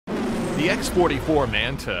The X-44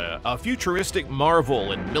 MANTA, a futuristic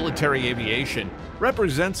marvel in military aviation,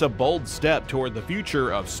 represents a bold step toward the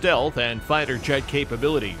future of stealth and fighter jet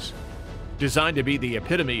capabilities. Designed to be the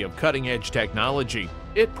epitome of cutting-edge technology,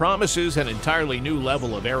 it promises an entirely new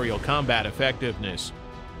level of aerial combat effectiveness.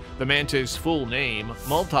 The MANTA's full name,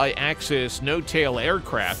 Multi-Axis No-Tail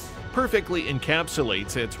Aircraft, perfectly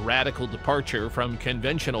encapsulates its radical departure from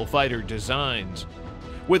conventional fighter designs.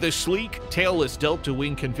 With a sleek, tailless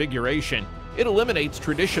delta-wing configuration, it eliminates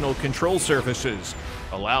traditional control surfaces,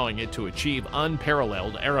 allowing it to achieve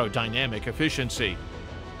unparalleled aerodynamic efficiency.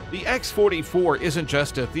 The X-44 isn't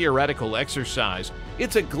just a theoretical exercise,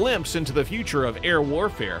 it's a glimpse into the future of air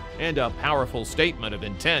warfare and a powerful statement of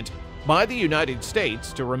intent by the United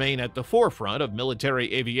States to remain at the forefront of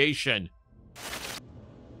military aviation.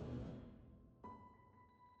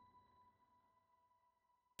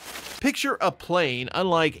 Picture a plane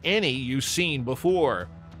unlike any you've seen before.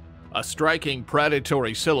 A striking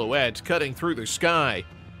predatory silhouette cutting through the sky.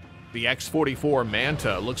 The X-44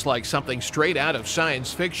 MANTA looks like something straight out of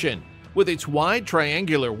science fiction, with its wide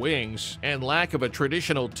triangular wings and lack of a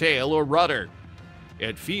traditional tail or rudder.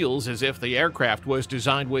 It feels as if the aircraft was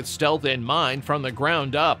designed with stealth in mind from the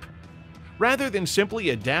ground up, rather than simply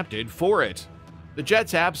adapted for it. The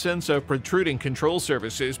jet's absence of protruding control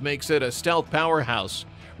surfaces makes it a stealth powerhouse,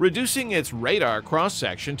 reducing its radar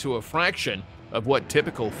cross-section to a fraction of what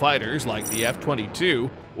typical fighters like the F-22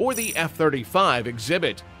 or the F-35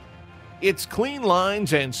 exhibit. Its clean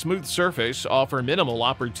lines and smooth surface offer minimal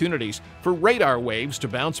opportunities for radar waves to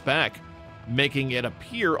bounce back, making it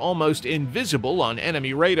appear almost invisible on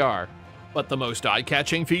enemy radar. But the most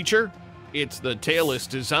eye-catching feature? It's the tailless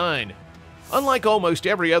design. Unlike almost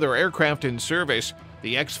every other aircraft in service,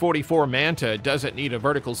 the X-44 MANTA doesn't need a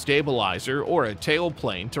vertical stabilizer or a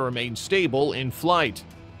tailplane to remain stable in flight.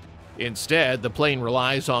 Instead, the plane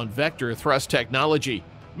relies on vector thrust technology,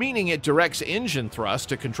 meaning it directs engine thrust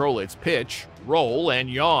to control its pitch, roll, and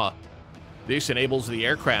yaw. This enables the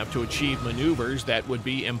aircraft to achieve maneuvers that would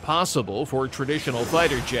be impossible for traditional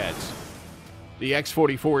fighter jets. The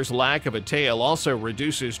X-44's lack of a tail also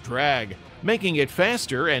reduces drag, making it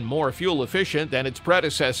faster and more fuel efficient than its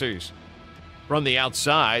predecessors. From the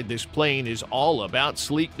outside, this plane is all about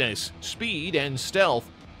sleekness, speed, and stealth,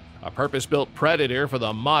 a purpose-built predator for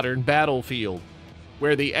the modern battlefield.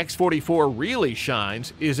 Where the X-44 really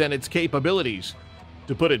shines is in its capabilities.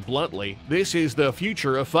 To put it bluntly, this is the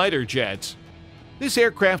future of fighter jets. This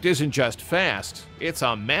aircraft isn't just fast, it's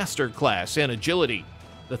a masterclass in agility.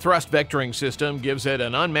 The thrust vectoring system gives it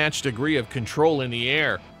an unmatched degree of control in the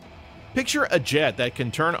air. Picture a jet that can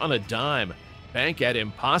turn on a dime, bank at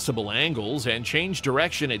impossible angles, and change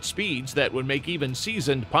direction at speeds that would make even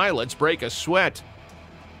seasoned pilots break a sweat.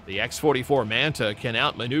 The X-44 MANTA can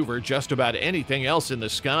outmaneuver just about anything else in the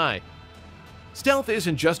sky. Stealth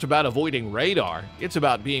isn't just about avoiding radar, it's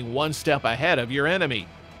about being one step ahead of your enemy.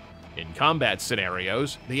 In combat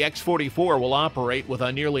scenarios, the X-44 will operate with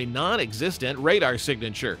a nearly non-existent radar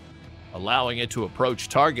signature, allowing it to approach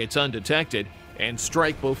targets undetected and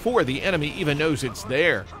strike before the enemy even knows it's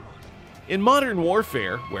there. In modern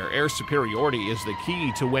warfare, where air superiority is the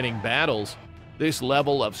key to winning battles, this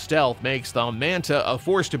level of stealth makes the MANTA a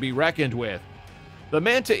force to be reckoned with. The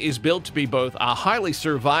MANTA is built to be both a highly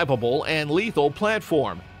survivable and lethal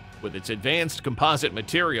platform. With its advanced composite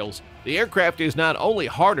materials, the aircraft is not only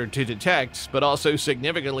harder to detect, but also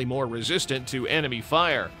significantly more resistant to enemy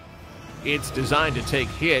fire. It's designed to take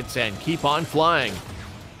hits and keep on flying.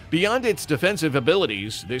 Beyond its defensive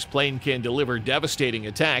abilities, this plane can deliver devastating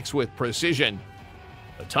attacks with precision.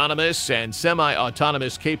 Autonomous and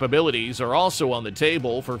semi-autonomous capabilities are also on the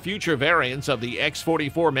table for future variants of the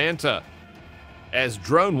X-44 MANTA. As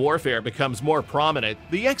drone warfare becomes more prominent,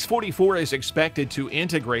 the X-44 is expected to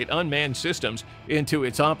integrate unmanned systems into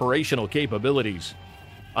its operational capabilities.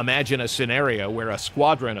 Imagine a scenario where a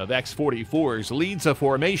squadron of X-44s leads a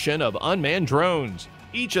formation of unmanned drones,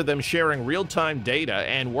 each of them sharing real-time data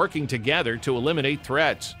and working together to eliminate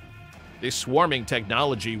threats. This swarming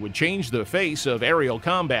technology would change the face of aerial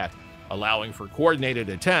combat, allowing for coordinated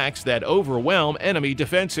attacks that overwhelm enemy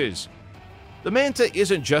defenses. The MANTA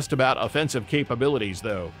isn't just about offensive capabilities,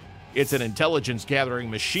 though. It's an intelligence-gathering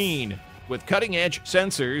machine. With cutting-edge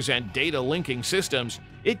sensors and data-linking systems,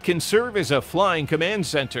 it can serve as a flying command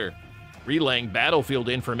center, relaying battlefield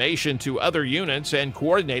information to other units and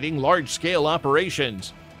coordinating large-scale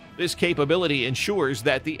operations. This capability ensures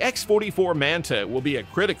that the X-44 MANTA will be a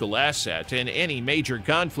critical asset in any major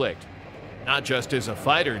conflict, not just as a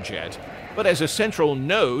fighter jet, but as a central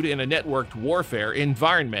node in a networked warfare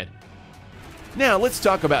environment. Now let's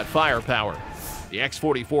talk about firepower. The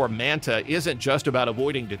X-44 MANTA isn't just about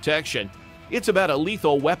avoiding detection, it's about a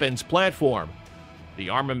lethal weapons platform. The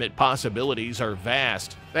armament possibilities are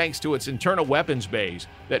vast, thanks to its internal weapons bays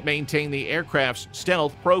that maintain the aircraft's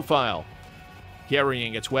stealth profile.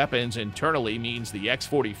 Carrying its weapons internally means the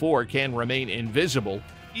X-44 can remain invisible,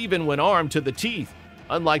 even when armed to the teeth,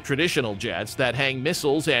 unlike traditional jets that hang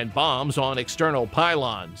missiles and bombs on external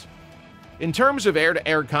pylons. In terms of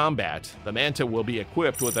air-to-air combat, the MANTA will be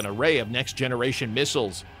equipped with an array of next-generation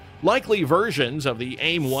missiles, likely versions of the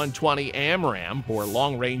AIM-120 AMRAAM for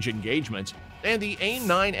long-range engagements, and the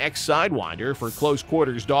AIM-9X Sidewinder for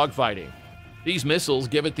close-quarters dogfighting. These missiles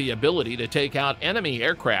give it the ability to take out enemy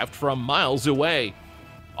aircraft from miles away,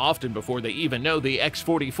 often before they even know the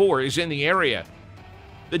X-44 is in the area.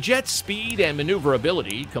 The jet's speed and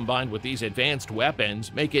maneuverability, combined with these advanced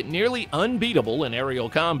weapons, make it nearly unbeatable in aerial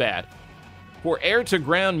combat. For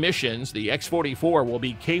air-to-ground missions, the X-44 will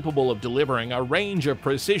be capable of delivering a range of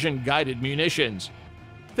precision-guided munitions.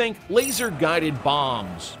 Think laser-guided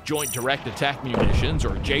bombs, Joint Direct Attack Munitions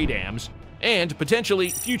or JDAMs, and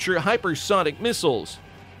potentially future hypersonic missiles.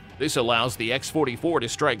 This allows the X-44 to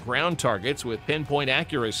strike ground targets with pinpoint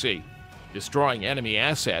accuracy, destroying enemy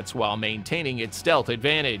assets while maintaining its stealth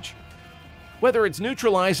advantage. Whether it's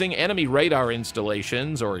neutralizing enemy radar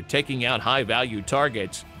installations or taking out high-value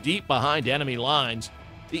targets deep behind enemy lines,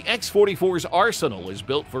 the X-44's arsenal is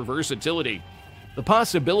built for versatility. The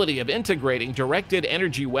possibility of integrating directed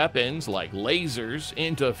energy weapons like lasers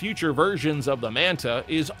into future versions of the MANTA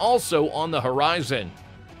is also on the horizon.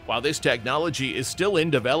 While this technology is still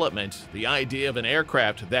in development, the idea of an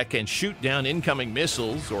aircraft that can shoot down incoming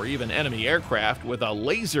missiles or even enemy aircraft with a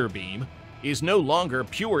laser beam is no longer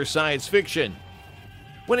pure science fiction.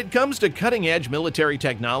 When it comes to cutting-edge military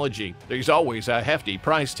technology, there's always a hefty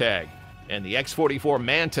price tag, and the X-44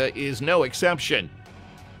 MANTA is no exception.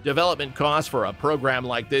 Development costs for a program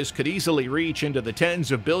like this could easily reach into the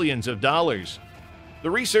tens of billions of dollars. The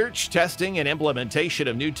research, testing, and implementation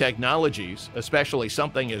of new technologies, especially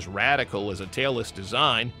something as radical as a tailless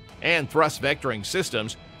design and thrust vectoring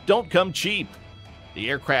systems, don't come cheap. The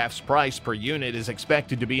aircraft's price per unit is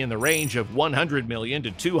expected to be in the range of $100 million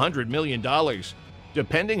to $200 million,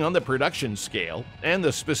 depending on the production scale and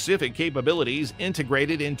the specific capabilities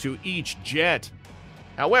integrated into each jet.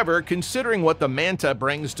 However, considering what the MANTA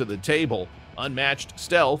brings to the table, unmatched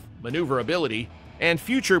stealth, maneuverability, and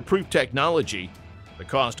future-proof technology, the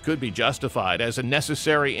cost could be justified as a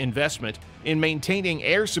necessary investment in maintaining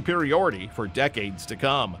air superiority for decades to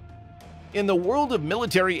come. In the world of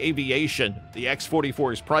military aviation, the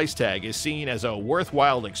X-44's price tag is seen as a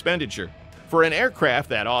worthwhile expenditure for an aircraft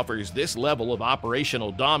that offers this level of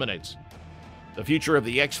operational dominance. The future of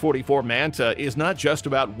the X-44 MANTA is not just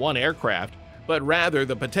about one aircraft, but rather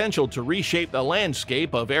the potential to reshape the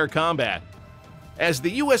landscape of air combat. As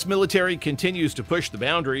the U.S. military continues to push the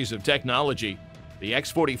boundaries of technology, the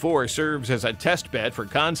X-44 serves as a testbed for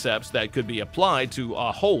concepts that could be applied to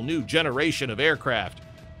a whole new generation of aircraft.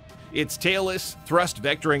 Its tailless, thrust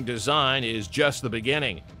vectoring design is just the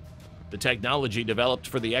beginning. The technology developed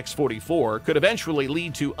for the X-44 could eventually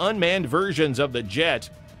lead to unmanned versions of the jet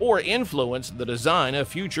or influence the design of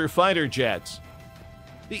future fighter jets.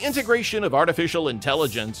 The integration of artificial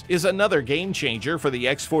intelligence is another game changer for the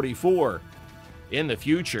X-44. In the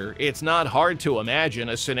future, it's not hard to imagine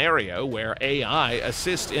a scenario where AI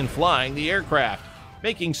assists in flying the aircraft,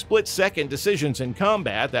 making split-second decisions in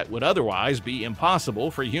combat that would otherwise be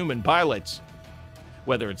impossible for human pilots.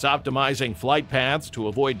 Whether it's optimizing flight paths to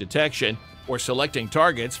avoid detection or selecting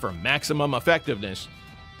targets for maximum effectiveness,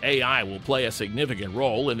 AI will play a significant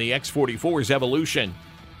role in the X-44's evolution.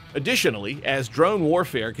 Additionally, as drone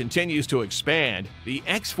warfare continues to expand, the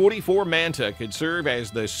X-44 MANTA could serve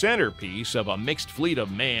as the centerpiece of a mixed fleet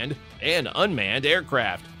of manned and unmanned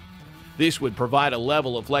aircraft. This would provide a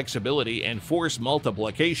level of flexibility and force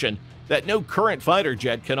multiplication that no current fighter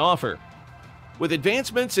jet can offer. With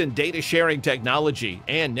advancements in data-sharing technology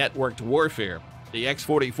and networked warfare, the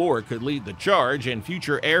X-44 could lead the charge in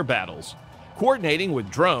future air battles, coordinating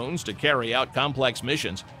with drones to carry out complex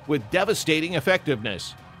missions with devastating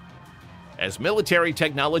effectiveness. As military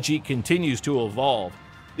technology continues to evolve,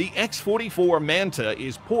 the X-44 MANTA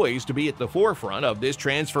is poised to be at the forefront of this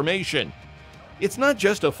transformation. It's not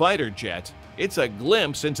just a fighter jet, it's a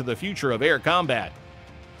glimpse into the future of air combat.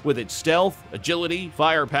 With its stealth, agility,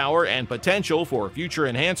 firepower, and potential for future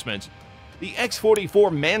enhancements, the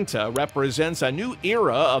X-44 MANTA represents a new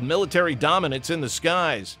era of military dominance in the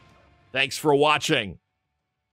skies. Thanks for watching.